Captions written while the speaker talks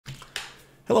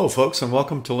Hello folks, and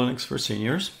welcome to Linux for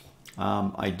Seniors.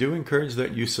 I do encourage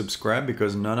that you subscribe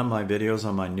because none of my videos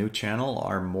on my new channel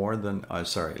are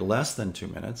less than 2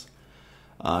 minutes.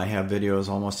 I have videos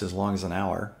almost as long as an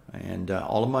hour, and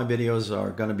all of my videos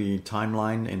are going to be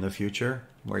timelined in the future,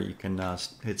 where you can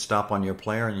hit stop on your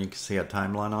player and you can see a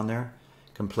timeline on there,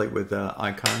 complete with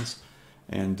icons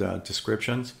and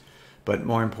descriptions. But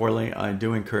more importantly, I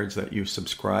do encourage that you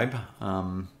subscribe.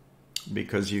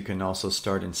 Because you can also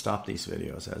start and stop these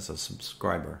videos as a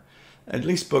subscriber. At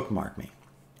least bookmark me,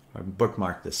 or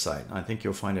bookmark this site. I think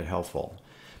you'll find it helpful.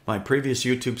 My previous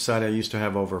YouTube site, I used to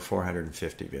have over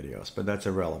 450 videos, but that's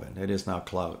irrelevant. It is now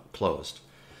closed.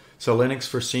 So Linux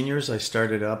for Seniors, I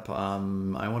started up,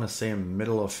 I want to say in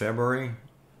middle of February,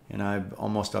 and I'm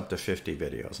almost up to 50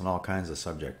 videos on all kinds of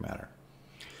subject matter.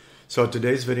 So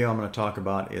today's video I'm going to talk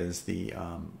about is the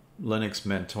Linux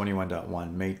Mint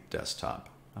 21.1 Mate desktop.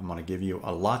 I'm going to give you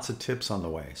lots of tips on the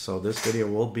way. So this video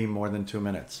will be more than 2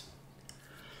 minutes.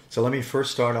 So let me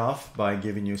first start off by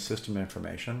giving you system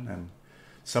information. And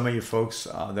some of you folks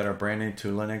that are brand new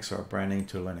to Linux or brand new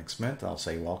to Linux Mint, I'll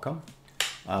say welcome.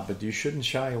 But you shouldn't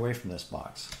shy away from this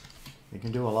box. You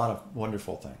can do a lot of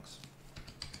wonderful things.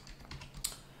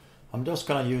 I'm just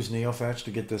going to use Neofech to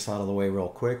get this out of the way real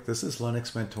quick. This is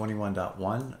Linux Mint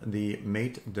 21.1, the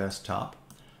Mate desktop.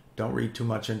 Don't read too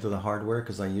much into the hardware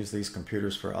because I use these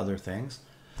computers for other things.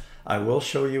 I will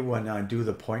show you when I do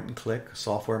the point and click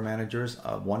software managers,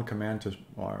 one command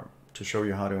to show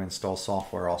you how to install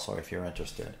software also if you're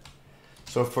interested.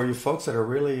 So for you folks that are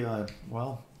really,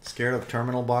 scared of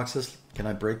terminal boxes, can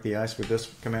I break the ice with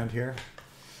this command here?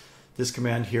 This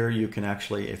command here, you can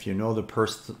actually, if you know the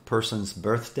person's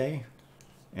birthday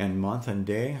and month and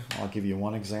day, I'll give you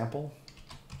one example.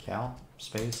 Cal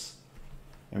space.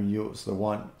 And use the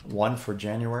one for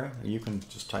January. You can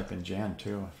just type in Jan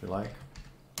too if you like.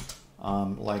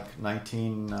 Like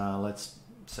let's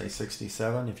say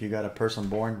 67. If you got a person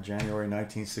born January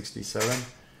 1967,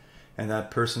 and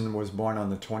that person was born on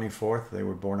the 24th, they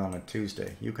were born on a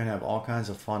Tuesday. You can have all kinds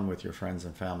of fun with your friends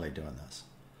and family doing this.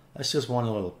 That's just one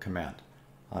little command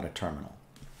on a terminal.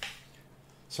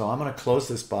 So I'm going to close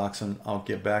this box and I'll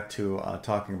get back to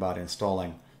talking about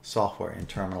installing software in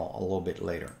terminal a little bit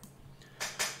later.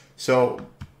 So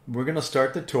we're going to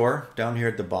start the tour down here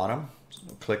at the bottom.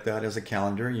 So click that as a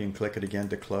calendar. You can click it again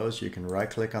to close. You can right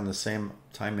click on the same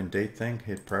time and date thing,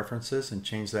 hit preferences, and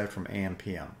change that from AM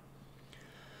PM.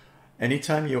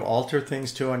 Anytime you alter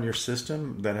things too on your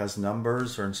system that has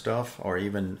numbers or stuff, or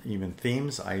even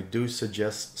themes, I do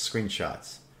suggest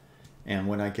screenshots. And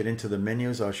when I get into the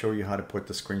menus, I'll show you how to put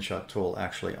the screenshot tool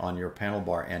actually on your panel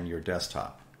bar and your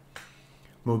desktop.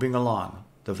 Moving along,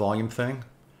 the volume thing.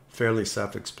 Fairly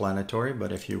self-explanatory,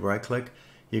 but if you right-click,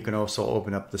 you can also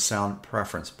open up the sound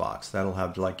preference box. That'll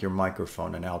have like your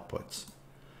microphone and outputs.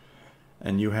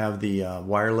 And you have the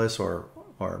wireless or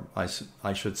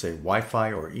I should say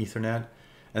Wi-Fi or Ethernet.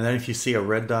 And then if you see a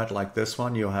red dot like this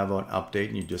one, you'll have an update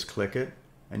and you just click it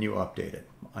and you update it.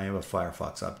 I have a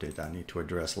Firefox update that I need to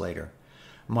address later.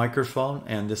 Microphone,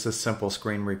 and this is simple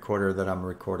screen recorder that I'm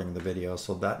recording the video,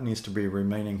 so that needs to be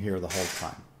remaining here the whole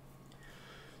time.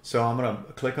 So I'm going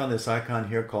to click on this icon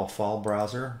here called File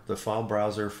Browser. The file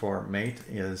browser for Mate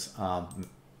is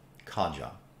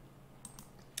Kaja.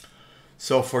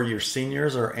 So for your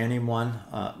seniors or anyone,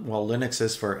 Linux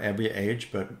is for every age,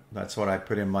 but that's what I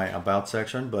put in my About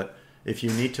section. But if you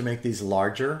need to make these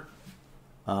larger,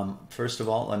 first of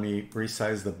all, let me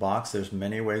resize the box. There's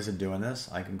many ways of doing this.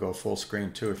 I can go full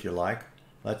screen too if you like.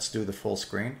 Let's do the full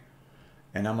screen.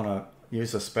 And I'm going to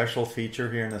use a special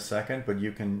feature here in a second, but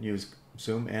you can use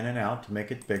zoom in and out to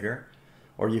make it bigger,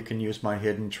 or you can use my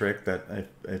hidden trick that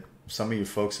if some of you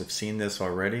folks have seen this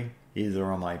already, either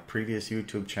on my previous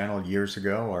YouTube channel years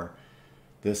ago or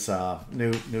this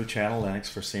new channel, Linux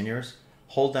for Seniors.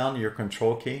 Hold down your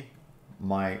control key.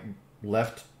 My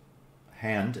left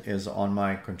hand is on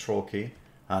my control key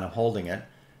and I'm holding it,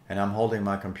 and I'm holding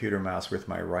my computer mouse with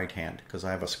my right hand because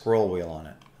I have a scroll wheel on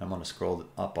it. I'm going to scroll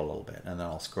up a little bit and then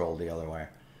I'll scroll the other way.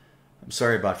 I'm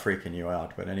sorry about freaking you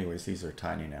out, but anyways, these are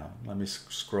tiny now. Let me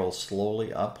scroll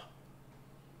slowly up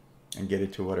and get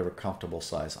it to whatever comfortable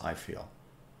size I feel.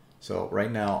 So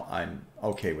right now, I'm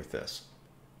okay with this.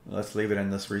 Let's leave it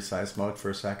in this resize mode for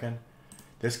a second.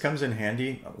 This comes in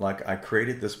handy, like I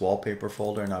created this wallpaper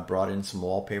folder and I brought in some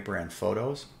wallpaper and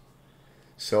photos.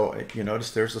 So you notice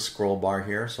there's a scroll bar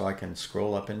here, so I can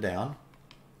scroll up and down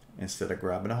instead of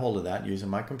grabbing a hold of that using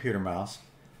my computer mouse.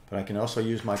 But I can also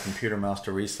use my computer mouse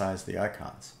to resize the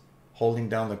icons. Holding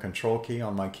down the control key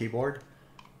on my keyboard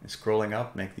and scrolling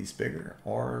up, make these bigger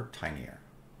or tinier.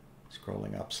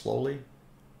 Scrolling up slowly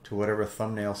to whatever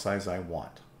thumbnail size I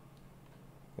want.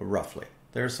 roughly.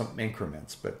 There's some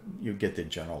increments, but you get the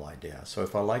general idea. So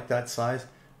if I like that size,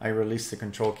 I release the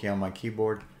control key on my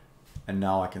keyboard, and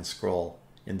now I can scroll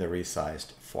in the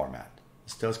resized format.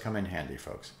 This does come in handy,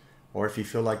 folks. Or if you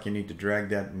feel like you need to drag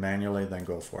that manually, then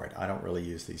go for it. I don't really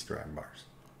use these drag bars.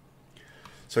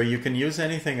 So you can use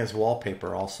anything as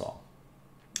wallpaper also.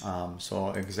 So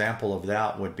an example of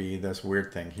that would be this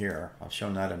weird thing here. I've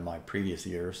shown that in my previous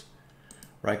years.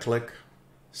 Right click,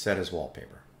 set as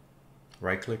wallpaper.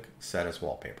 Right click, set as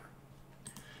wallpaper.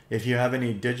 If you have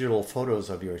any digital photos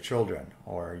of your children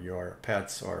or your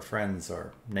pets or friends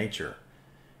or nature,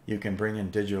 you can bring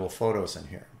in digital photos in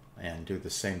here and do the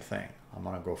same thing. I'm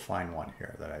going to go find one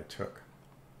here that I took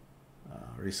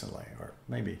recently, or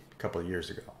maybe a couple of years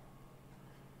ago.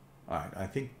 All right, I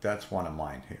think that's one of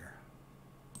mine here.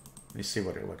 Let me see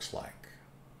what it looks like.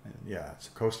 Yeah, it's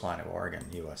a coastline of Oregon,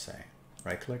 USA.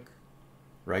 Right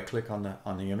click on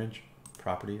the image,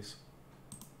 properties.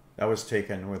 That was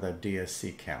taken with a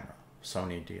DSC camera,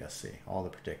 Sony DSC, all the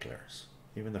particulars,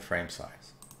 even the frame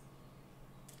size.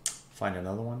 Find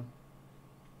another one.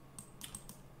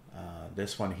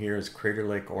 This one here is Crater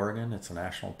Lake, Oregon. It's a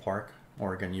national park,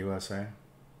 Oregon, USA.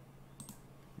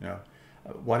 You know,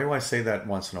 why do I say that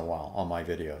once in a while on my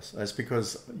videos? That's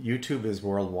because YouTube is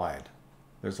worldwide.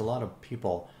 There's a lot of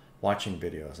people watching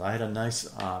videos. I had a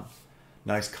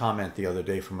nice comment the other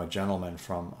day from a gentleman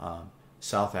from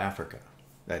South Africa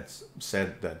that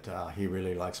said that he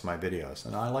really likes my videos,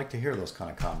 and I like to hear those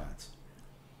kind of comments.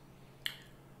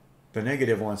 The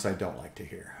negative ones I don't like to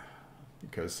hear,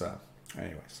 because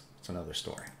anyways, it's another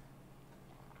story.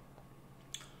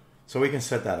 So we can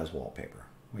set that as wallpaper.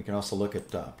 We can also look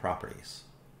at properties,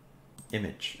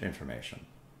 image information.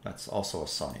 That's also a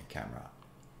Sony camera.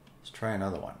 Let's try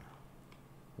another one.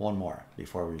 One more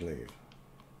before we leave.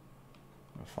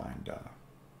 We'll find,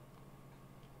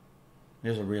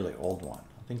 here's a really old one.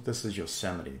 I think this is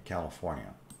Yosemite,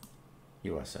 California,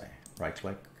 USA. Right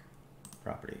click,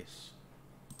 properties.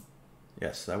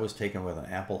 Yes, that was taken with an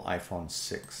Apple iPhone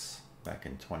 6 back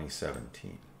in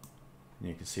 2017. And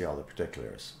you can see all the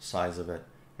particulars, size of it,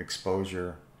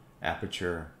 exposure,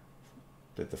 aperture,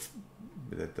 did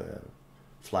the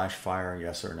flash fire,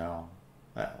 yes or no?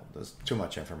 Well, there's too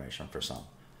much information for some.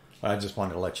 But I just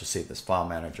wanted to let you see this file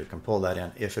manager can pull that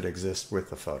in if it exists with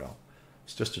the photo.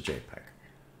 It's just a JPEG.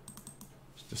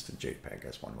 It's just a JPEG,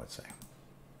 as one would say.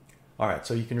 All right,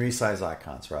 so you can resize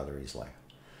icons rather easily.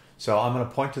 So I'm going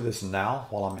to point to this now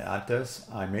while I'm at this.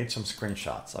 I made some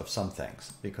screenshots of some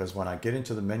things because when I get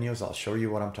into the menus, I'll show you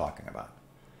what I'm talking about.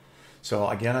 So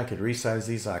again, I could resize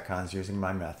these icons using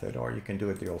my method, or you can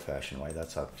do it the old-fashioned way.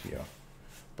 That's up to you.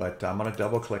 But I'm going to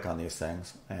double-click on these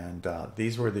things, and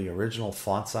these were the original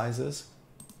font sizes,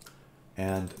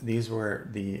 and these were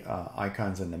the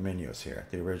icons in the menus here,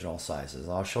 the original sizes.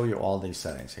 I'll show you all these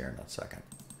settings here in a second.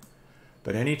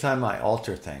 But anytime I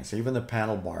alter things, even the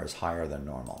panel bar is higher than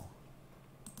normal.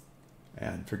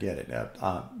 And forget it.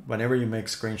 Whenever you make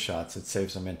screenshots, it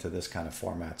saves them into this kind of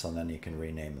formats, and then you can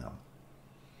rename them.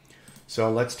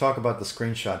 So let's talk about the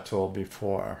screenshot tool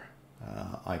before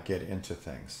I get into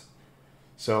things.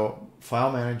 So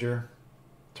File Manager,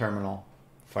 Terminal,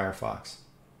 Firefox,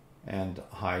 and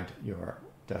hide your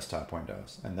desktop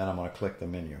windows. And then I'm going to click the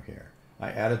menu here. I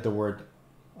added the word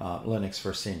Linux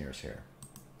for Seniors here.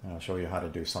 And I'll show you how to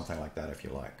do something like that if you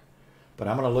like. But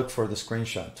I'm going to look for the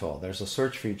screenshot tool. There's a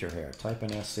search feature here. Type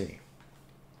in SC.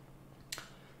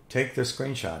 Take the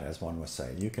screenshot, as one would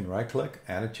say. You can right-click,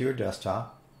 add it to your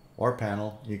desktop or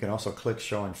panel. You can also click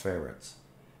Show in Favorites.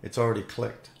 It's already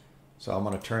clicked. So I'm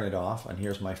going to turn it off, and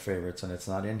here's my favorites, and it's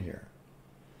not in here.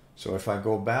 So if I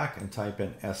go back and type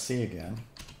in SC again,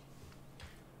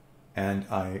 and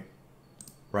I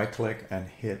right-click and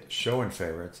hit Show in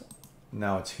Favorites,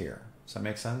 now it's here. Does that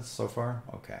make sense so far?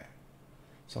 Okay.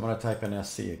 So I'm going to type in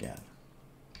SC again.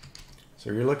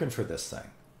 So you're looking for this thing.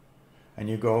 And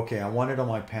you go, okay, I want it on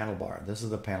my panel bar. This is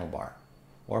the panel bar.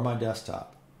 Or my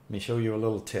desktop. Let me show you a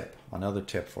little tip. Another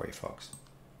tip for you folks.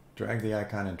 Drag the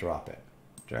icon and drop it.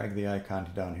 Drag the icon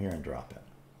down here and drop it.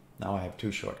 Now I have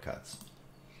two shortcuts.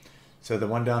 So the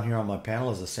one down here on my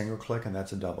panel is a single click, and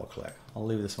that's a double click. I'll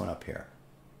leave this one up here.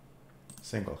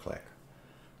 Single click.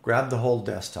 Grab the whole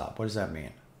desktop. What does that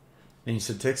mean? It means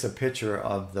it takes a picture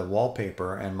of the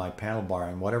wallpaper and my panel bar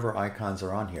and whatever icons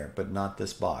are on here, but not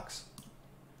this box.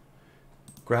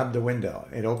 Grab the window.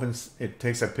 It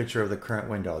takes a picture of the current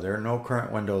window. There are no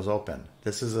current windows open.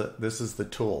 This is the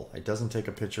tool. It doesn't take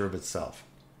a picture of itself.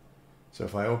 So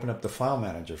if I open up the File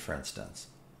Manager, for instance,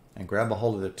 and grab a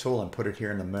hold of the tool and put it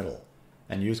here in the middle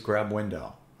and use Grab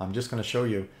Window, I'm just going to show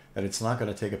you that it's not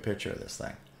going to take a picture of this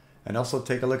thing. And also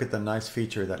take a look at the nice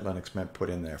feature that Linux Mint put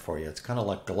in there for you. It's kind of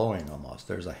like glowing almost.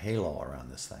 There's a halo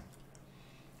around this thing.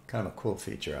 Kind of a cool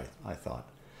feature, I thought.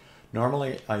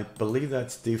 Normally, I believe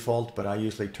that's default, but I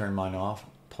usually turn mine off.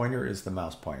 Pointer is the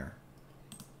mouse pointer.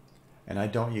 And I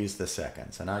don't use the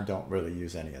seconds, and I don't really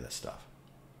use any of this stuff.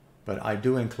 But I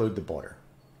do include the border.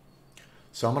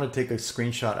 So I'm going to take a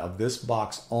screenshot of this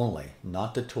box only,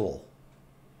 not the tool.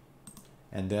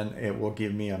 And then it will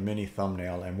give me a mini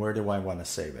thumbnail. And where do I want to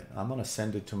save it? I'm going to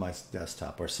send it to my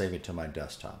desktop or save it to my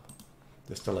desktop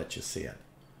just to let you see it.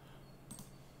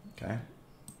 Okay.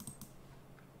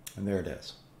 And there it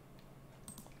is.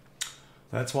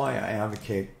 That's why I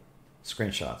advocate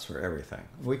screenshots for everything.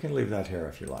 We can leave that here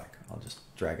if you like. I'll just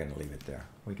drag it and leave it there.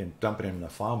 We can dump it in the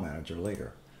file manager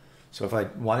later. So if I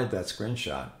wanted that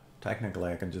screenshot,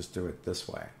 technically I can just do it this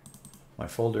way. My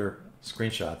folder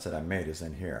screenshots that I made is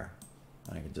in here.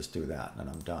 I can just do that and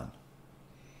I'm done.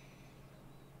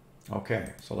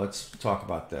 Okay, so let's talk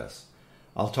about this.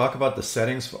 I'll talk about the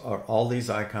settings for all these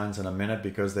icons in a minute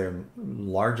because they're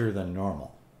larger than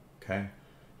normal. Okay,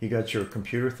 you got your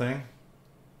computer thing.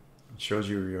 It shows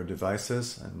you your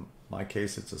devices. In my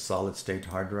case, it's a solid state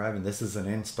hard drive, and this is an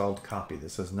installed copy.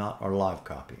 This is not our live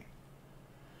copy.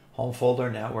 Home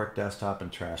folder, network, desktop,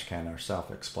 and trash can are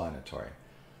self-explanatory.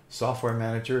 Software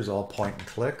manager is all point and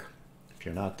click. If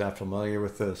you're not that familiar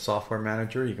with the software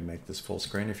manager, you can make this full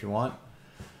screen if you want.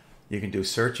 You can do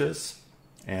searches,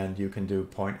 and you can do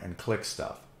point and click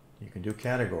stuff. You can do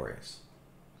categories.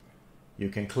 You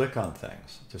can click on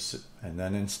things and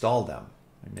then install them.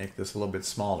 And make this a little bit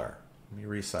smaller. Let me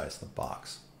resize the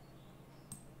box.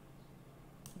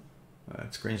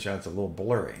 That screenshot's a little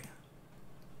blurry.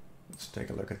 Let's take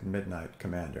a look at the Midnight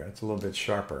Commander. It's a little bit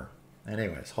sharper.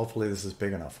 Anyways, hopefully this is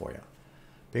big enough for you.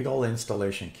 Big old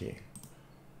installation key.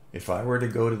 If I were to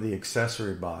go to the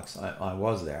accessory box, I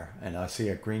was there, and I see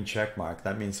a green check mark,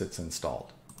 that means it's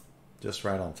installed. Just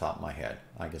right on top of my head.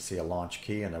 I can see a launch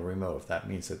key and a remove. That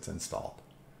means it's installed.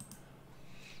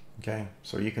 Okay,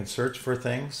 so you can search for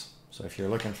things. So if you're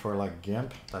looking for like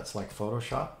GIMP, that's like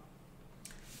Photoshop.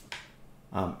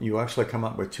 You actually come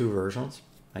up with two versions,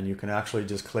 and you can actually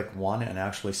just click one and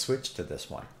actually switch to this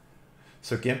one.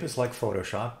 So GIMP is like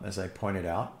Photoshop, as I pointed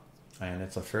out, and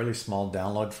it's a fairly small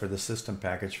download for the system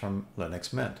package from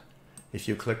Linux Mint. If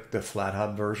you click the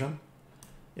FlatHub version,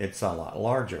 it's a lot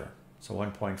larger. So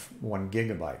 1.1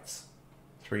 gigabytes,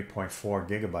 3.4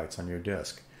 gigabytes on your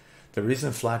disk. The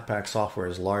reason Flatpak software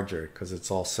is larger because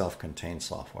it's all self-contained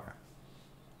software.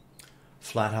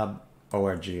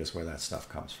 FlatHub.org is where that stuff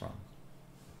comes from.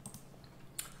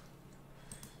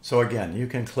 So again, you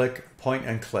can click, point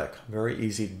and click. Very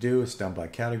easy to do. It's done by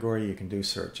category. You can do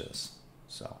searches.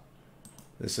 So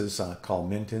this is called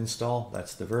Mint Install.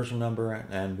 That's the version number,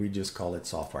 and we just call it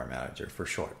Software Manager for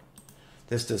short.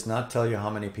 This does not tell you how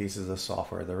many pieces of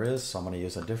software there is, so I'm going to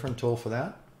use a different tool for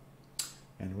that.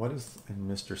 And what is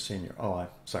Mr. Senior? Oh,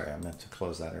 sorry, I meant to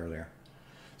close that earlier.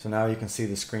 So now you can see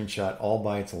the screenshot all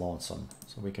by its lonesome.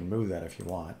 So we can move that if you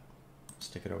want.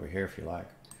 Stick it over here if you like.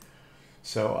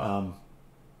 So I'm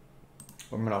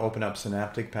going to open up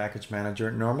Synaptic Package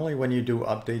Manager. Normally when you do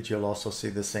updates, you'll also see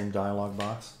the same dialog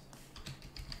box.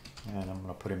 And I'm going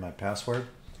to put in my password.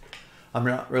 I'm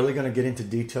not really going to get into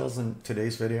details in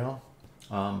today's video.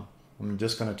 I'm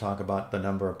just going to talk about the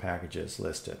number of packages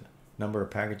listed. Number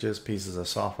of packages, pieces of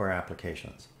software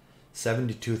applications.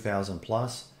 72,000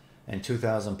 plus, and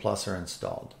 2,000 plus are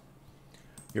installed.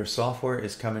 Your software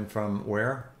is coming from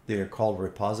where? They're called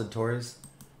repositories.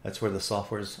 That's where the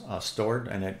software is stored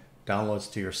and it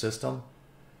downloads to your system.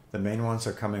 The main ones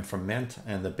are coming from Mint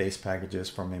and the base packages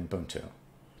from Ubuntu.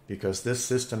 Because this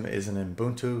system is an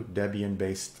Ubuntu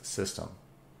Debian-based system.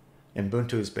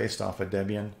 Ubuntu is based off of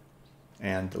Debian,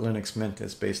 and Linux Mint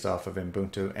is based off of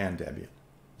Ubuntu and Debian.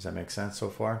 Does that make sense so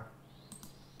far?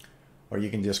 Or you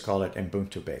can just call it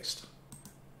Ubuntu based.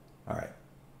 All right.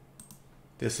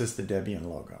 This is the Debian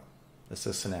logo. This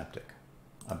is Synaptic.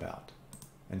 About.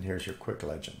 And here's your quick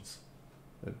legends.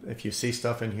 If you see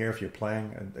stuff in here, if you're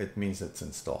playing, it means it's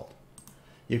installed.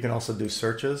 You can also do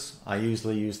searches. I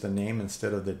usually use the name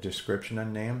instead of the description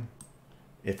and name.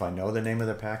 If I know the name of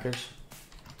the package,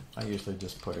 I usually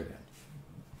just put it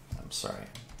in. I'm sorry,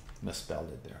 misspelled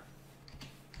it there.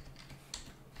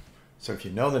 So if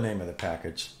you know the name of the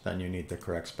package, then you need the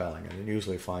correct spelling, and it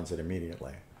usually finds it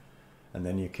immediately. And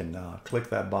then you can click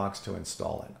that box to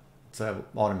install it. It's an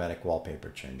automatic wallpaper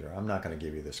changer. I'm not going to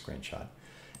give you the screenshot.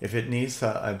 If it needs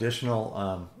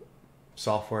additional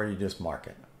software, you just mark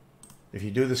it. If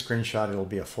you do the screenshot, it'll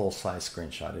be a full-size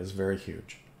screenshot. It is very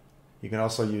huge. You can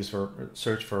also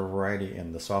search for a variety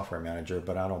in the software manager,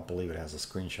 but I don't believe it has a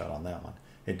screenshot on that one.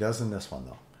 It does in this one,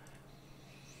 though.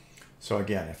 So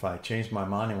again, if I change my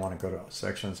mind and want to go to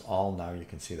sections all, now you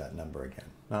can see that number again.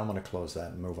 Now I'm going to close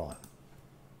that and move on.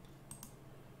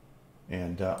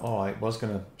 And oh, I was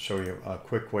going to show you a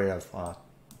quick way of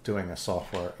doing a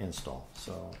software install.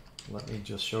 So let me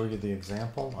just show you the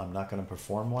example. I'm not going to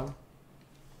perform one.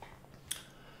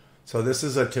 So this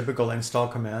is a typical install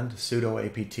command, sudo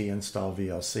apt install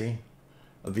VLC.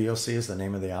 A VLC is the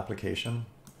name of the application.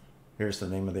 Here's the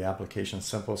name of the application,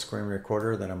 Simple Screen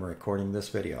Recorder, that I'm recording this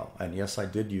video. And yes, I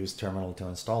did use terminal to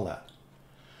install that.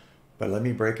 But let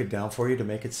me break it down for you to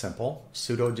make it simple.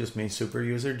 Sudo just means super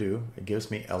user do. It gives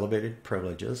me elevated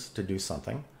privileges to do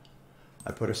something.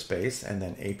 I put a space, and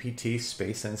then apt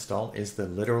space install is the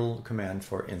literal command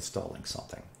for installing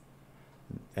something.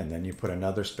 And then you put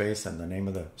another space, and the name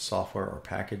of the software or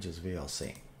package is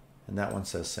VLC. And that one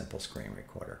says Simple Screen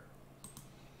Recorder.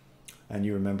 And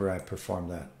you remember I performed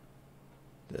that.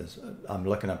 I'm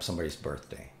looking up somebody's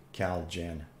birthday, Cal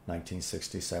Jan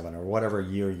 1967, or whatever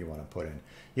year you want to put in.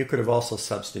 You could have also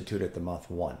substituted the month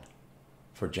 1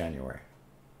 for January.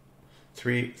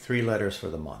 Three letters for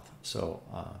the month. So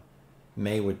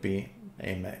May would be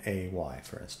A-Y,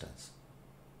 for instance.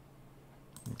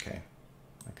 Okay,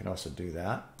 I can also do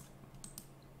that.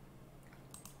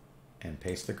 And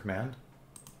paste the command.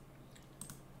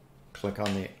 Click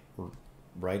on the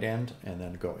right end and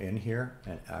then go in here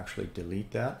and actually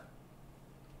delete that.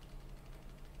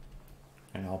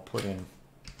 And I'll put in,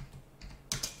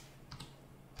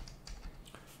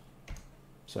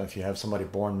 so if you have somebody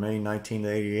born May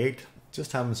 1988,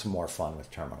 just having some more fun with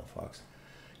terminal, folks.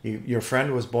 Your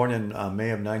friend was born in May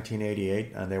of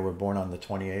 1988 and they were born on the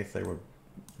 28th.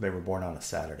 They were born on a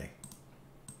Saturday.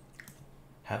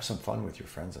 Have some fun with your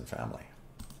friends and family.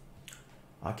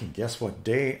 I can guess what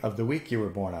day of the week you were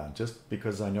born on just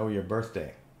because I know your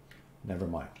birthday. Never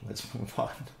mind. Let's move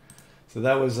on. So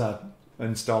that was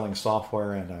installing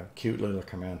software and a cute little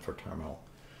command for terminal.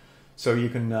 So you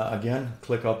can, again,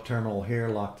 click up terminal here,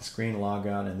 lock the screen, log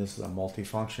out, and this is a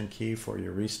multifunction key for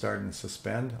your restart and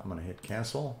suspend. I'm going to hit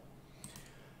cancel.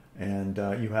 And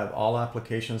you have all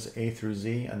applications A through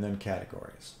Z and then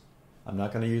categories. I'm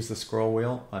not going to use the scroll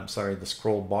wheel. I'm sorry, the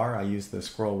scroll bar. I use the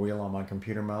scroll wheel on my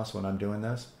computer mouse when I'm doing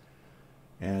this.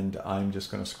 And I'm just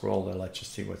going to scroll to let you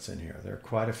see what's in here. There are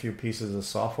quite a few pieces of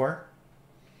software.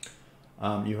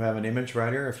 You have an image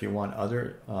writer if you want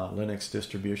other Linux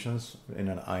distributions in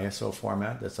an ISO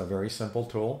format. That's a very simple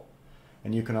tool.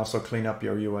 And you can also clean up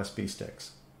your USB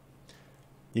sticks.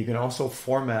 You can also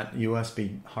format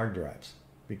USB hard drives.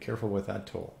 Be careful with that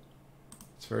tool.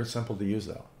 It's very simple to use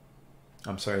though.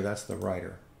 I'm sorry, that's the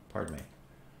writer. Pardon me.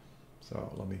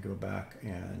 So let me go back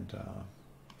and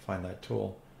find that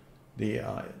tool. The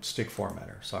stick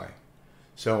formatter, sorry.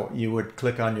 So you would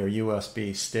click on your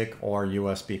USB stick or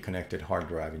USB connected hard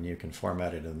drive and you can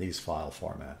format it in these file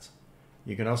formats.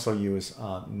 You can also use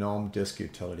GNOME disk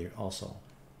utility also.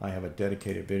 I have a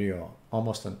dedicated video,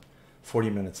 almost 40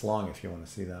 minutes long if you want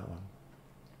to see that one.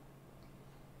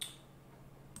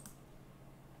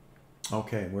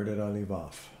 Okay, where did I leave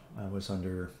off? I was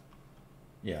under,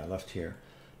 yeah, I left here.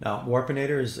 Now,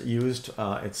 Warpinator is used,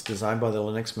 it's designed by the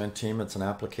Linux Mint team. It's an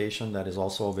application that is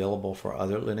also available for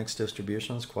other Linux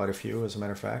distributions, quite a few as a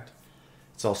matter of fact.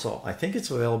 It's also, I think it's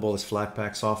available as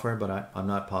Flatpak software, but I'm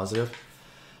not positive.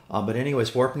 But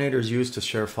anyways, Warpinator is used to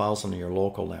share files on your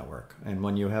local network. And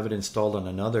when you have it installed on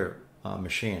another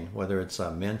machine, whether it's a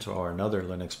Mint or another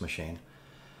Linux machine,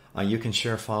 you can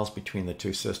share files between the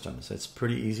two systems. It's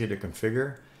pretty easy to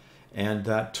configure. And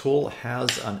that tool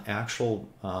has an actual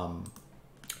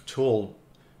tool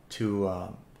to,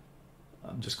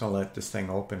 I'm just going to let this thing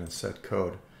open and set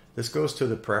code. This goes to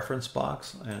the preference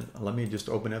box, and let me just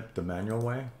open it the manual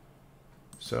way.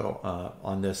 So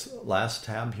on this last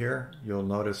tab here, you'll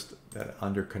notice that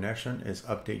under connection is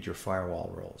update your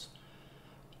firewall rules.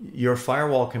 Your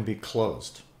firewall can be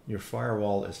closed. Your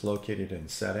firewall is located in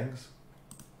settings,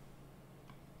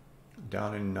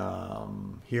 down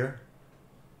in here,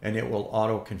 and it will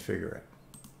auto-configure it.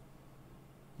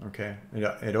 Okay,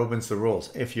 it opens the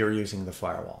rules if you're using the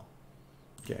firewall.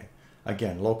 Okay,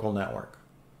 again, local network.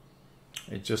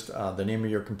 It's just the name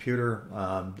of your computer.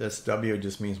 This W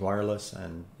just means wireless,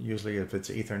 and usually if it's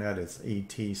Ethernet, it's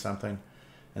ET something,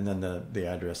 and then the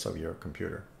address of your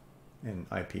computer in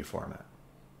IP format.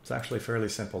 It's actually fairly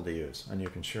simple to use, and you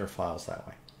can share files that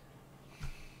way.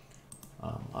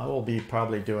 I will be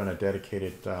probably doing a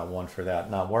dedicated one for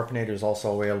that. Now, Warpinator is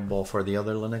also available for the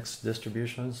other Linux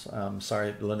distributions.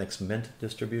 Linux Mint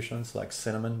distributions like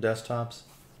Cinnamon desktops,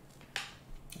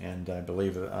 and I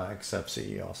believe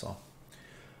XFCE also.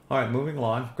 All right, moving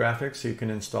along. Graphics, you can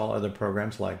install other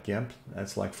programs like GIMP.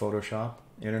 That's like Photoshop.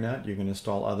 Internet, you can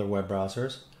install other web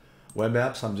browsers. Web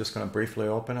apps, I'm just going to briefly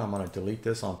open. I'm going to delete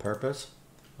this on purpose.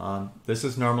 This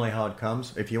is normally how it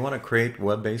comes. If you want to create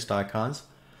web-based icons,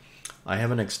 I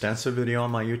have an extensive video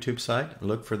on my YouTube site.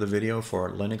 Look for the video for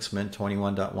Linux Mint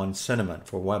 21.1 Cinnamon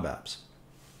for web apps.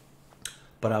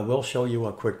 But I will show you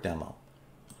a quick demo.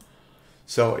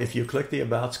 So if you click the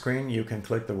About screen, you can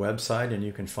click the website and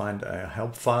you can find a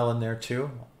help file in there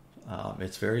too.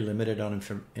 It's very limited on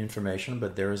information,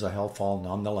 but there is a help file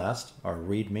nonetheless, or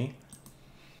README.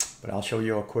 But I'll show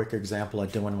you a quick example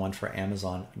of doing one for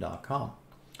Amazon.com.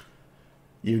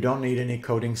 You don't need any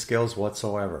coding skills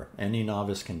whatsoever. Any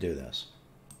novice can do this.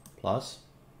 Plus,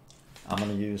 I'm going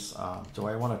to use, do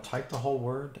I want to type the whole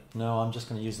word? No, I'm just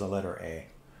going to use the letter A.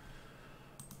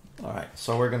 All right,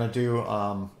 so we're going to do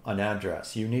an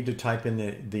address. You need to type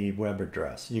in the web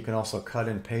address. You can also cut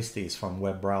and paste these from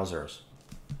web browsers.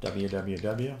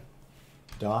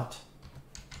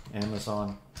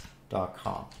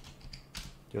 www.amazon.com.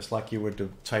 Just like you would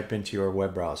to type into your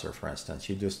web browser, for instance.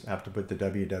 You just have to put the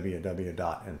www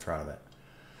dot in front of it.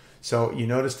 So you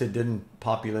noticed it didn't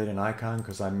populate an icon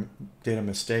because I did a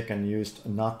mistake and used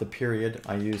not the period.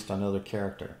 I used another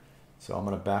character. So I'm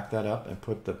going to back that up and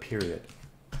put the period.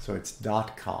 So it's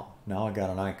 .com. Now I got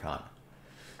an icon.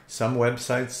 Some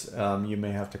websites you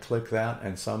may have to click that,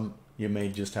 and some you may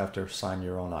just have to assign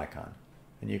your own icon.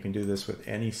 And you can do this with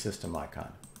any system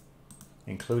icon,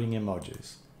 including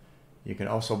emojis. You can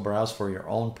also browse for your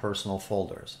own personal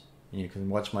folders. And you can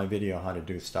watch my video how to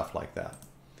do stuff like that.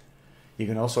 You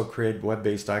can also create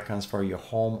web-based icons for your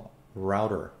home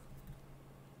router.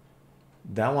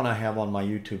 That one I have on my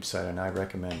YouTube site, and I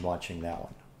recommend watching that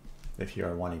one if you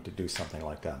are wanting to do something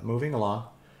like that. Moving along,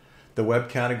 the web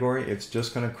category, it's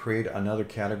just going to create another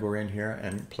category in here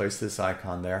and place this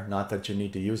icon there. Not that you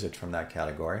need to use it from that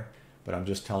category, but I'm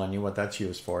just telling you what that's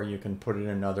used for. You can put it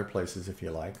in other places if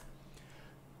you like.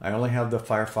 I only have the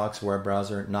Firefox web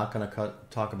browser. Not going to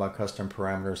talk about custom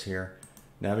parameters here.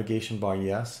 Navigation bar,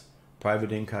 yes.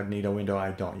 Private incognito window, I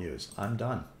don't use. I'm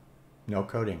done. No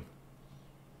coding.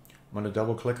 I'm going to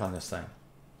double click on this thing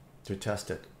to test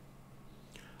it.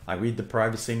 I read the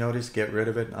privacy notice, get rid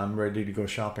of it. I'm ready to go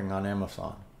shopping on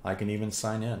Amazon. I can even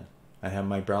sign in. I have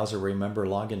my browser remember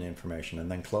login information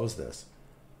and then close this.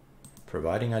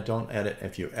 Providing I don't edit.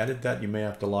 If you edit that, you may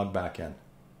have to log back in.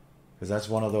 Because that's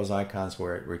one of those icons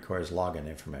where it requires login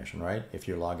information, right? If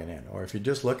you're logging in. Or if you're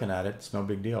just looking at it, it's no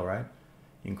big deal, right?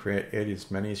 You can create it as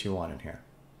many as you want in here.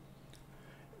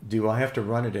 Do I have to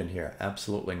run it in here?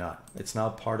 Absolutely not. It's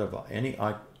not part of any,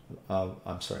 I'm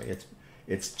sorry,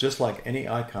 it's just like any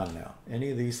icon now. Any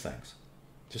of these things.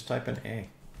 Just type in A.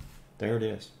 There it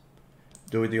is.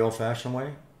 Do it the old-fashioned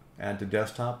way. Add to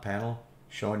desktop, panel,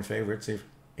 showing favorites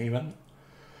even.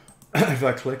 If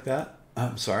I click that,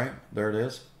 I'm sorry, there it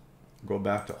is. Go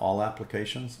back to all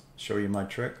applications, show you my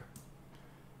trick.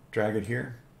 Drag it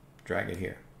here, drag it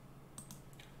here.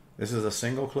 This is a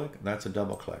single click, that's a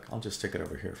double click. I'll just stick it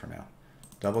over here for now.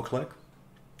 Double click,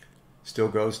 still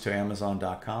goes to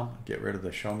Amazon.com. Get rid of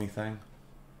the show me thing,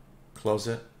 close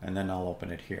it, and then I'll open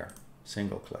it here.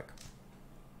 Single click.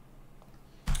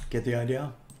 Get the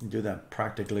idea? You can do that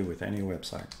practically with any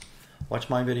website.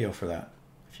 Watch my video for that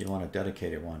if you want a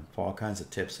dedicated one for all kinds of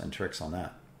tips and tricks on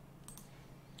that.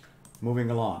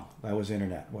 Moving along, that was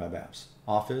internet, web apps.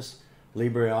 Office,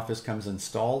 LibreOffice comes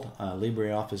installed.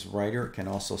 LibreOffice Writer can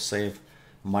also save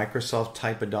Microsoft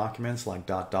type of documents like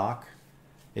 .doc.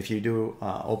 If you do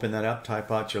open that up,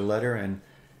 type out your letter and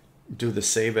do the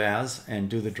save as and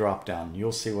do the drop down,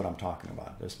 you'll see what I'm talking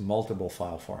about. There's multiple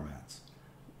file formats.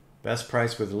 Best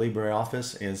price with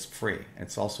LibreOffice is free.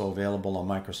 It's also available on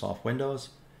Microsoft Windows.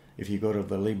 If you go to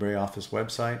the LibreOffice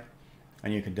website,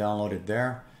 and you can download it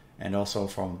there, and also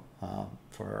from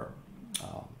for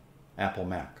Apple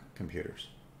Mac computers.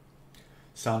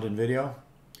 Sound and video.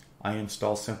 I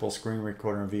install Simple Screen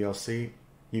Recorder and VLC.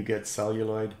 You get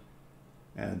Celluloid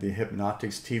and the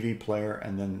Hypnotics TV player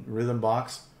and then Rhythm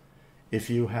Box. If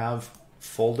you have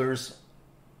folders,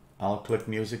 I'll click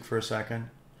music for a second.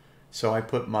 So I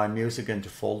put my music into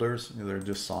folders. They're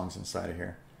just songs inside of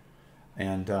here.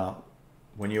 And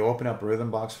when you open up Rhythm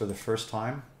Box for the first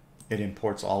time, it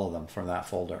imports all of them from that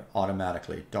folder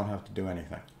automatically. Don't have to do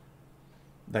anything.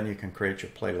 Then you can create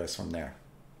your playlist from there.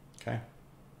 Okay?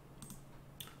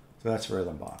 So that's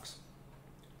Rhythm Box.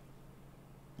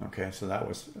 Okay, so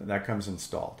that comes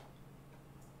installed.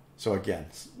 So again,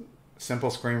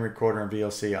 Simple Screen Recorder and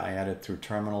VLC I added through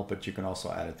Terminal, but you can also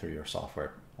add it through your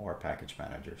software or package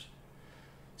managers.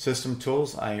 System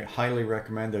tools, I highly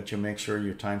recommend that you make sure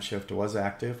your time shift was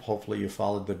active. Hopefully you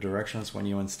followed the directions when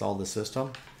you installed the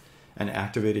system and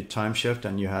activated time shift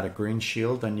and you had a green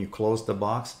shield and you closed the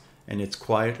box and it's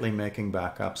quietly making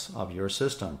backups of your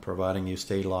system, providing you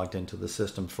stay logged into the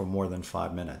system for more than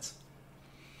 5 minutes.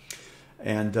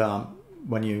 And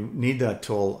when you need that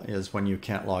tool is when you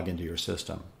can't log into your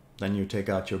system. Then you take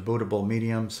out your bootable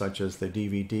medium, such as the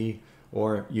DVD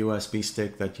or USB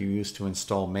stick that you use to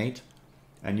install Mate,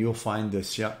 and you'll find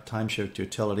this timeshift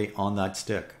utility on that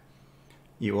stick.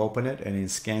 You open it and it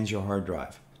scans your hard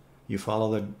drive. You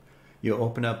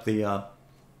open up the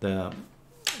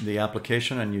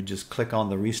application and you just click on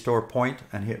the restore point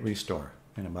and hit restore.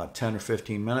 In about 10 or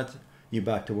 15 minutes, you're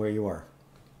back to where you are.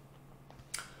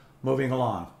 Moving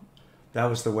along, that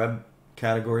was the web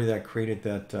category that created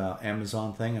that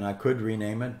Amazon thing, and I could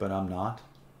rename it, but I'm not.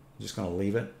 I'm just going to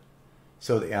leave it.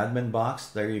 So the admin box,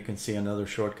 there you can see another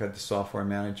shortcut to Software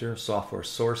Manager. Software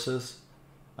sources,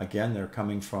 again, they're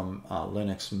coming from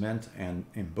Linux Mint and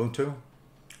Ubuntu.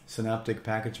 Synaptic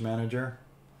Package Manager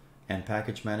and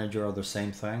Package Manager are the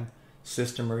same thing.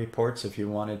 System reports, if you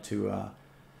wanted to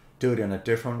do it in a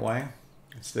different way,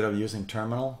 instead of using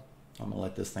terminal, I'm going to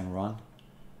let this thing run,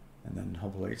 and then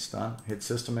hopefully it's done. Hit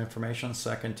System Information,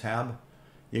 second tab.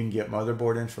 You can get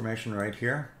motherboard information right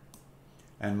here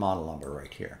and model number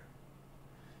right here.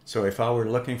 So if I were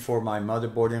looking for my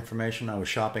motherboard information, I was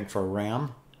shopping for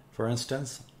RAM, for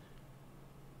instance.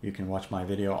 You can watch my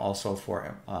video also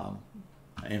for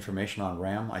information on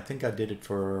RAM. I think I did it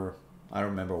for, I don't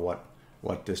remember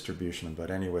what distribution, but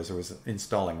anyways, it was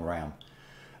installing RAM.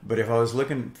 But if I was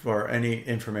looking for any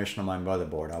information on my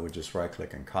motherboard, I would just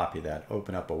right-click and copy that,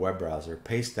 open up a web browser,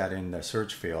 paste that in the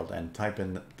search field, and type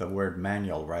in the word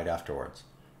manual right afterwards.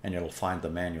 And it'll find the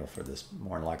manual for this,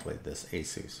 more than likely this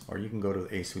ASUS. Or you can go to the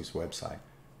ASUS website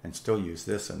and still use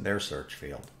this in their search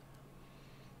field.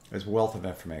 There's a wealth of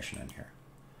information in here.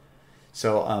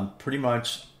 So pretty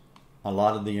much a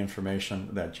lot of the information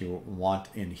that you want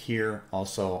in here.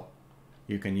 Also,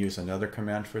 you can use another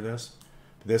command for this.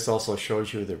 This also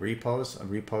shows you the repos. A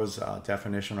repos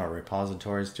definition or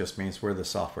repositories just means where the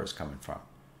software is coming from.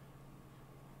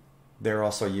 They're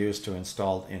also used to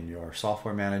install in your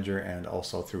software manager and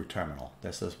also through terminal.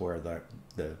 This is where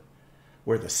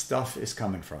the stuff is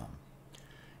coming from.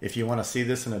 If you want to see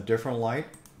this in a different light,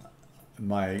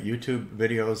 my YouTube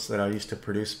videos that I used to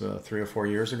produce 3 or 4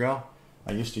 years ago,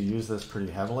 I used to use this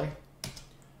pretty heavily.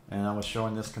 And I was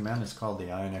showing this command. It's called the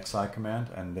INXI command.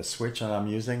 And the switch that I'm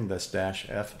using, this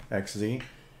 -FXZ,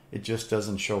 it just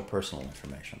doesn't show personal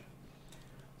information.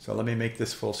 So let me make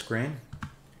this full screen.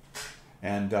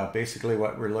 And basically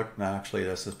what we're looking at, actually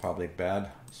this is probably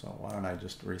bad, so why don't I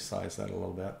just resize that a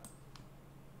little bit.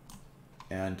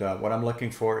 And what I'm looking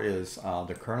for is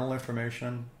the kernel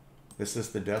information. This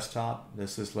is the desktop,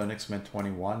 this is Linux Mint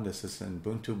 21, this is an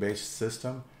Ubuntu based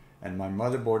system, and my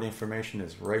motherboard information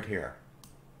is right here.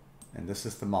 And this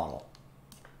is the model.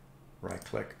 Right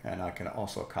click, and I can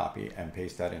also copy and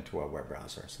paste that into a web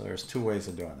browser. So there's 2 ways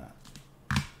of doing that.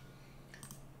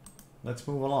 Let's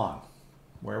move along.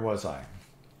 Where was I?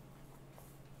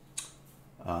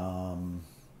 Under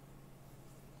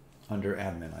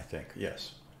admin, I think,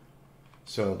 yes.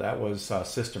 So that was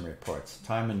system reports.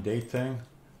 Time and date thing.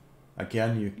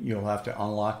 Again, you'll have to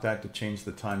unlock that to change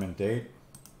the time and date.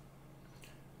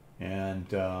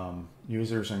 And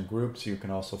users and groups, you can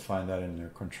also find that in your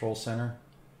control center.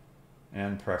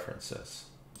 And preferences.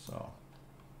 So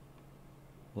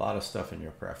a lot of stuff in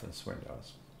your preference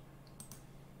windows.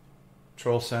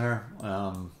 Control center,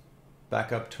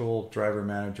 backup tool, driver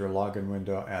manager, login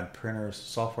window, add printers,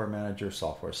 software manager,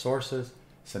 software sources,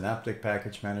 Synaptic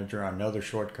package manager, another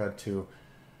shortcut to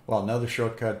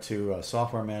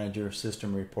software manager,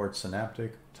 system report,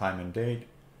 Synaptic, time and date,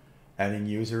 adding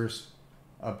users,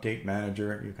 update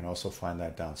manager. You can also find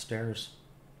that downstairs.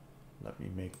 Let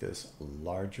me make this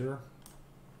larger.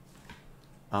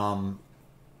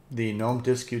 The GNOME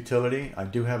disk utility, I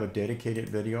do have a dedicated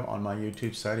video on my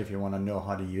YouTube site if you want to know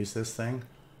how to use this thing.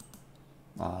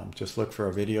 Just look for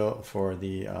a video for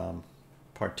the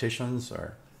partitions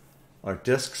or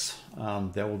disks.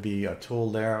 There will be a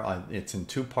tool there. It's in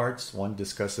 2 parts. One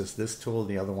discusses this tool,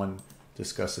 the other one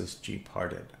discusses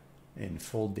gparted in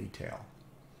full detail.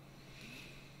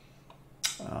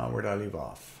 Where did I leave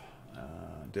off?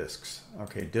 Disks.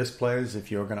 Okay, displays. If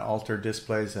you're going to alter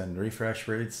displays and refresh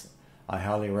rates, I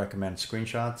highly recommend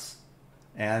screenshots,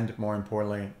 and more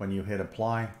importantly, when you hit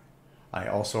apply, I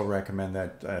also recommend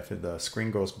that if the screen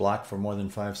goes black for more than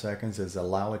 5 seconds, is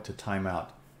allow it to time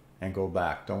out and go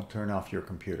back. Don't turn off your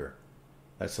computer.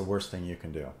 That's the worst thing you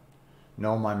can do.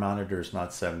 No, my monitor is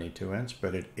not 72-inch,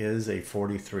 but it is a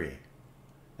 43,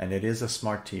 and it is a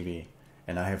smart TV,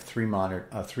 and I have 3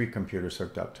 computers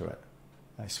hooked up to it.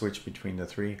 I switch between the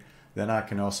 3. Then I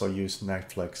can also use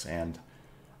Netflix and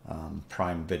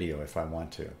Prime Video if I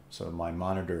want to. So my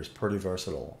monitor is pretty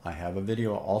versatile. I have a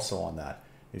video also on that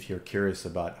if you're curious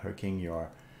about hooking your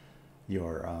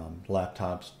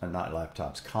laptops, not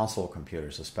laptops, console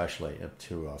computers especially,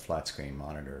 to flat screen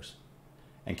monitors.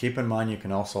 And keep in mind you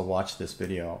can also watch this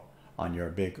video on your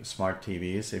big smart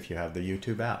TVs if you have the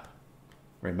YouTube app.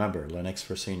 Remember, Linux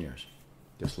for Seniors.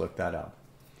 Just look that up.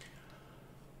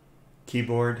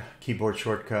 Keyboard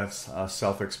shortcuts,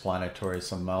 self-explanatory,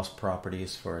 some mouse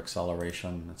properties for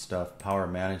acceleration and stuff, power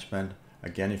management.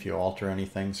 Again, if you alter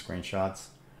anything, screenshots.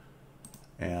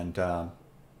 And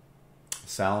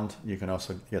sound, you can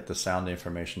also get the sound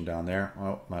information down there.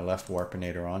 Oh, my left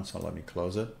Warpinator on, so let me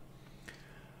close it.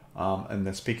 And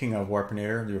then speaking of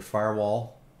Warpinator, your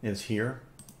firewall is here.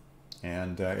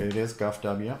 And it is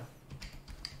GuffW.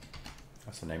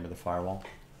 That's the name of the firewall.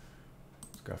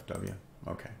 It's GuffW.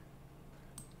 Okay.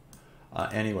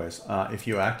 Anyways, if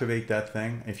you activate that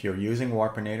thing, if you're using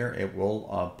Warpinator, it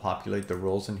will populate the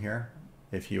rules in here.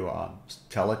 If you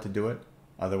tell it to do it,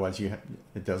 otherwise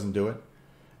it doesn't do it.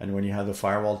 And when you have the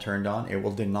firewall turned on, it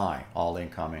will deny all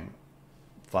incoming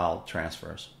file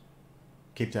transfers.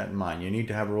 Keep that in mind. You need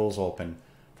to have rules open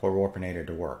for Warpinator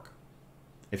to work.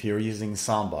 If you're using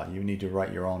Samba, you need to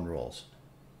write your own rules.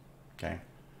 Okay?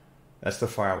 That's the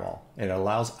firewall. It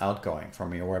allows outgoing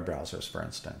from your web browsers, for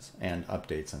instance, and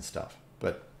updates and stuff.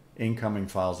 But incoming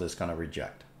files it's going to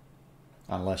reject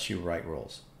unless you write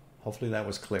rules. Hopefully that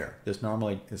was clear. This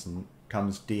normally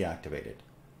comes deactivated,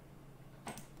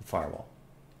 the firewall.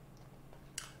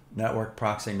 Network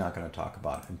proxy, not going to talk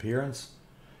about. Appearance,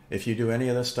 if you do any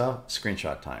of this stuff,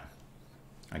 screenshot time.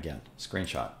 Again,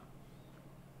 screenshot.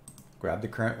 Grab the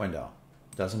current window.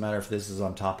 Doesn't matter if this is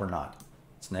on top or not.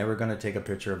 It's never going to take a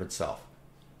picture of itself.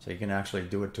 So you can actually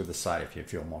do it to the side if you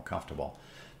feel more comfortable.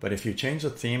 But if you change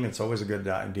the theme, it's always a good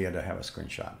idea to have a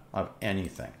screenshot of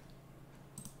anything.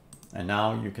 And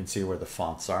now you can see where the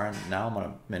fonts are. And now I'm going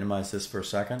to minimize this for a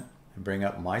second and bring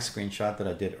up my screenshot that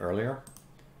I did earlier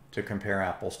to compare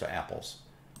apples to apples.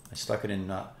 I stuck it in,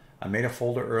 I made a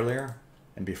folder earlier,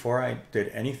 and before I did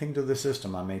anything to the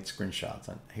system, I made screenshots.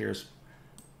 And here's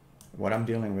what I'm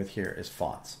dealing with here is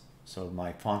fonts. So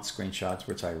my font screenshots,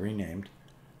 which I renamed,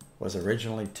 was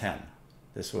originally 10.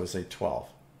 This was a 12.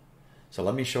 So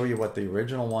let me show you what the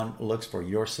original one looks for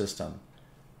your system.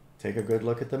 Take a good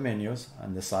look at the menus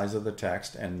and the size of the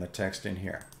text and the text in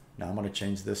here. Now I'm going to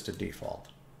change this to default.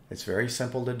 It's very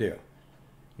simple to do.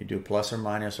 You do plus or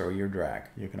minus or your drag.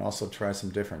 You can also try some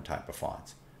different type of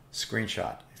fonts.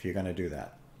 Screenshot if you're going to do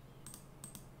that.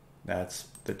 That's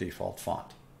the default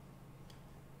font.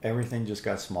 Everything just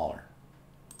got smaller.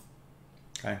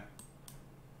 Okay.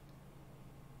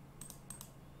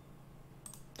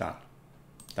 Done.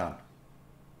 Done.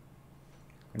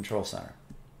 Control center.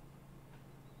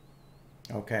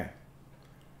 Okay.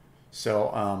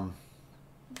 So,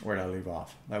 where did I leave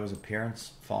off? That was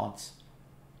appearance, fonts,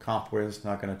 CompWiz,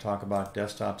 not going to talk about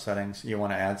desktop settings. You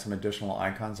want to add some additional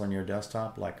icons on your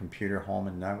desktop, like computer, home,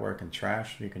 and network, and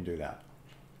trash, you can do that.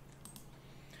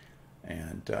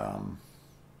 And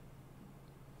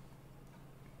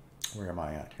where am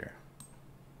I at here?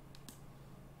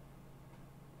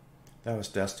 That was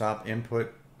desktop.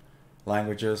 Input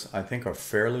languages, I think, are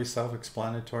fairly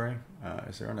self-explanatory.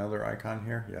 Is there another icon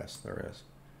here? Yes, there is.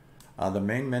 The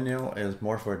main menu is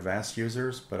more for advanced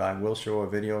users, but I will show a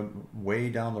video way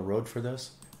down the road for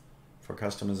this, for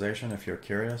customization if you're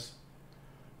curious.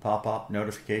 Pop-up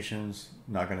notifications,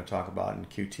 not going to talk about in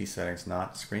QT settings,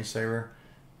 not. Screensaver,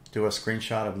 do a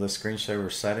screenshot of the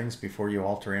screensaver settings before you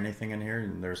alter anything in here,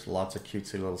 and there's lots of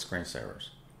cutesy little screensavers.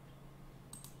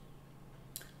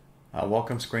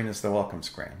 Welcome screen is the welcome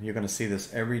screen. You're going to see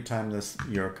this every time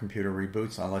your computer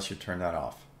reboots unless you turn that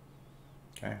off.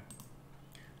 Okay.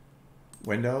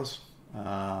 Windows,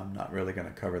 I'm not really going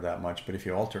to cover that much, but if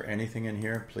you alter anything in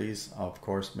here, please, of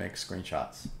course, make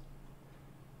screenshots.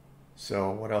 So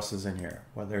what else is in here?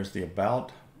 Well, there's the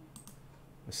about,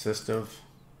 assistive,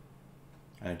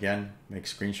 and again, make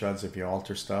screenshots if you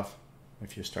alter stuff,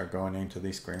 if you start going into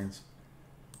these screens.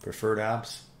 Preferred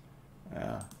apps,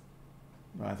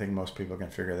 I think most people can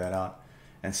figure that out.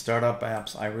 And startup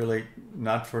apps, I really,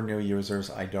 not for new users,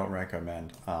 I don't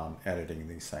recommend editing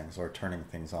these things or turning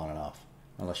things on and off,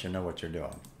 unless you know what you're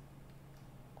doing.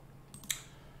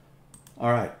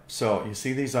 All right, so you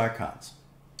see these icons,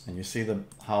 and you see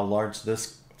how large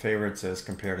this favorites is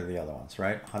compared to the other ones,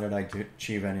 right? How did I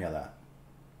achieve any of that?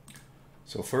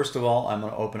 So first of all, I'm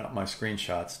going to open up my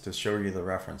screenshots to show you the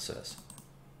references.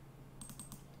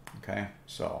 Okay,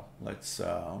 so let's,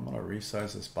 I'm going to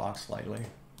resize this box slightly.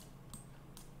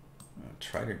 I'm going to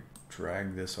try to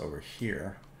drag this over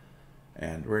here.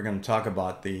 And we're going to talk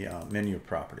about the menu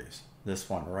properties. This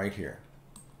one right here.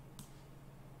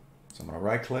 So I'm going to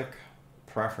right click,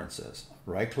 Preferences.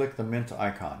 Right click the Mint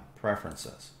icon,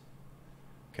 Preferences.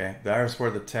 Okay, there's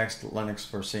where the text Linux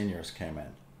for Seniors came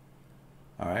in.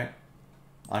 All right,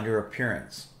 under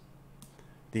Appearance.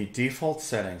 The default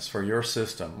settings for your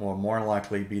system will more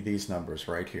likely be these numbers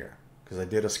right here, because I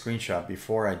did a screenshot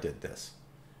before I did this.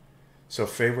 So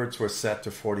favorites was set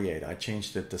to 48. I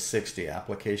changed it to 60.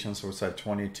 Applications was at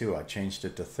 22. I changed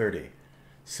it to 30.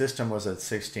 System was at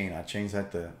 16. I changed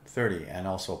that to 30, and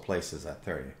also places at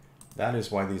 30. That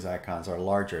is why these icons are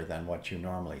larger than what you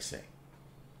normally see.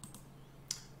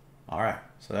 All right,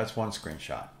 so that's one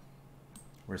screenshot.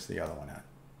 Where's the other one at?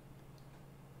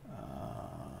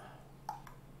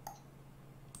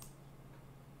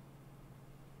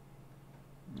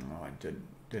 No, I didn't.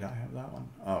 Did I have that one?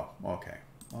 Oh, okay.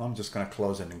 Well, I'm just going to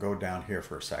close it and go down here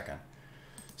for a second.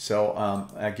 So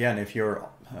again, if you're,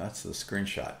 that's the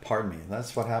screenshot. Pardon me.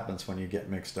 That's what happens when you get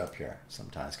mixed up here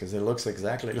sometimes, because it looks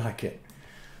exactly like it.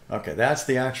 Okay, that's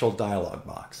the actual dialog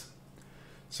box.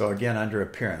 So again, under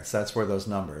Appearance, that's where those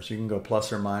numbers. You can go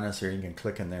plus or minus, or you can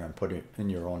click in there and put it in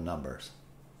your own numbers.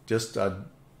 Just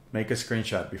make a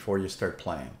screenshot before you start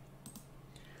playing.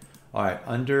 All right,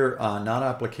 under not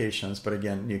applications, but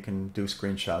again, you can do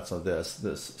screenshots of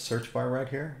this search bar right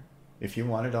here. If you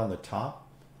want it on the top,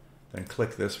 then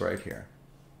click this right here.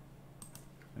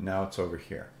 And now it's over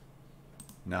here.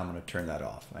 Now I'm going to turn that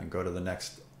off and go to the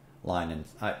next line. And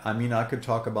I mean, I could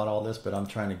talk about all this, but I'm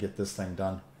trying to get this thing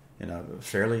done in a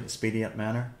fairly expedient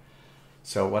manner.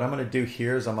 So what I'm going to do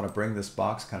here is I'm going to bring this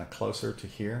box kind of closer to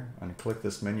here and click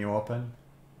this menu open.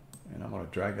 And I'm going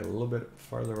to drag it a little bit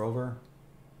farther over.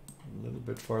 A little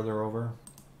bit farther over.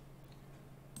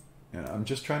 And I'm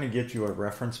just trying to get you a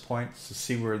reference point to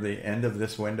see where the end of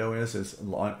this window is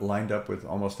lined up with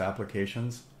almost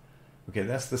applications. Okay,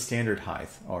 that's the standard height,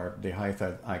 or the height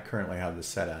that I currently have this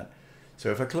set at. So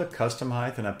if I click custom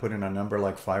height and I put in a number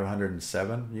like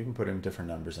 507, you can put in different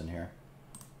numbers in here.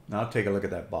 Now take a look at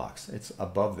that box. It's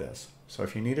above this. So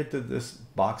if you needed this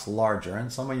box larger,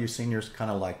 and some of you seniors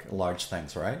kind of like large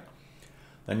things, right?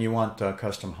 Then you want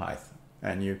custom height.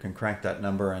 And you can crank that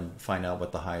number and find out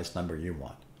what the highest number you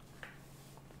want.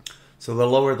 So the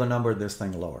lower the number, this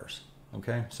thing lowers.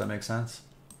 Okay, does that make sense?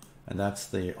 And that's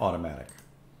the automatic.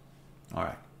 All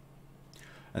right.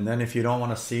 And then if you don't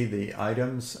want to see the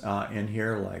items in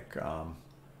here, like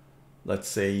let's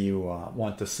say you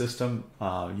want the system,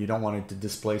 you don't want it to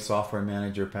display software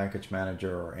manager, package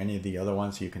manager, or any of the other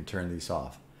ones, you can turn these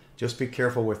off. Just be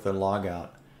careful with the logout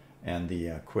and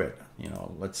the quit. You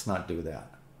know, let's not do that.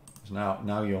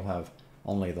 Now you'll have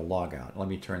only the logout. Let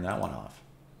me turn that one off.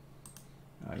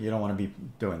 You don't want to be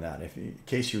doing that. In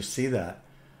case you see that,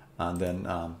 then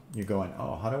you're going,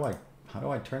 oh, how do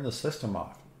I turn the system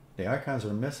off? The icons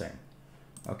are missing.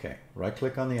 Okay, right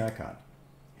click on the icon,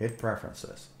 hit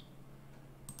Preferences,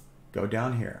 go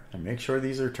down here and make sure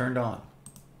these are turned on.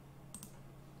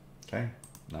 Okay,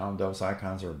 now those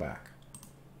icons are back.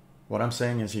 What I'm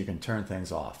saying is you can turn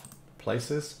things off.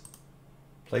 Places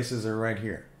are right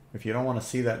here. If you don't want to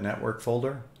see that network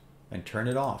folder, then turn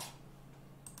it off.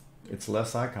 It's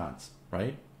less icons,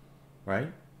 right? Right?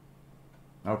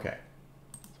 Okay.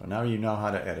 So now you know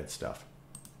how to edit stuff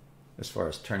as far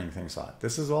as turning things on.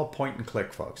 This is all point and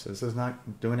click, folks. This is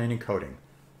not doing any coding.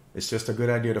 It's just a good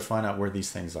idea to find out where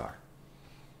these things are.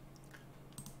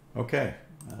 Okay.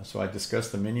 So I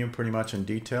discussed the menu pretty much in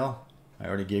detail. I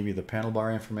already gave you the panel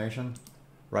bar information.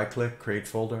 Right click, create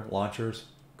folder, launchers.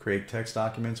 Create text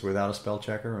documents without a spell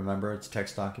checker. Remember, it's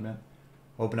text document.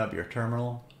 Open up your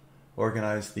terminal.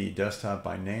 Organize the desktop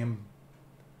by name.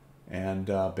 And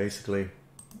basically,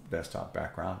 desktop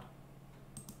background.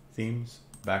 Themes,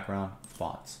 background,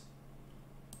 fonts.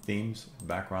 Themes,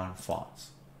 background,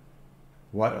 fonts.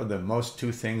 What are the most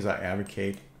two things I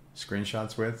advocate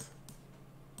screenshots with?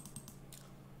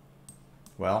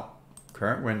 Well,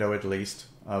 current window at least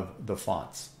of the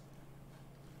fonts.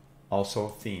 Also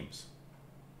themes.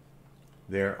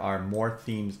 There are more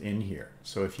themes in here.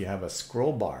 So if you have a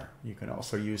scroll bar, you can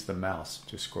also use the mouse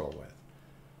to scroll with.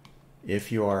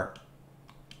 If your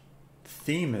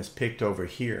theme is picked over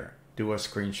here, do a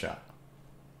screenshot.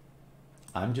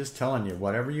 I'm just telling you,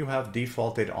 whatever you have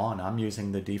defaulted on, I'm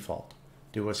using the default.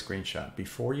 Do a screenshot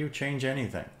before you change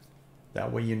anything.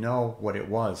 That way you know what it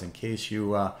was in case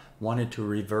you wanted to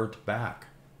revert back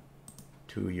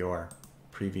to your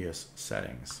previous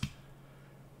settings.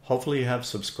 Hopefully you have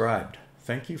subscribed.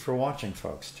 Thank you for watching,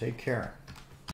 folks. Take care.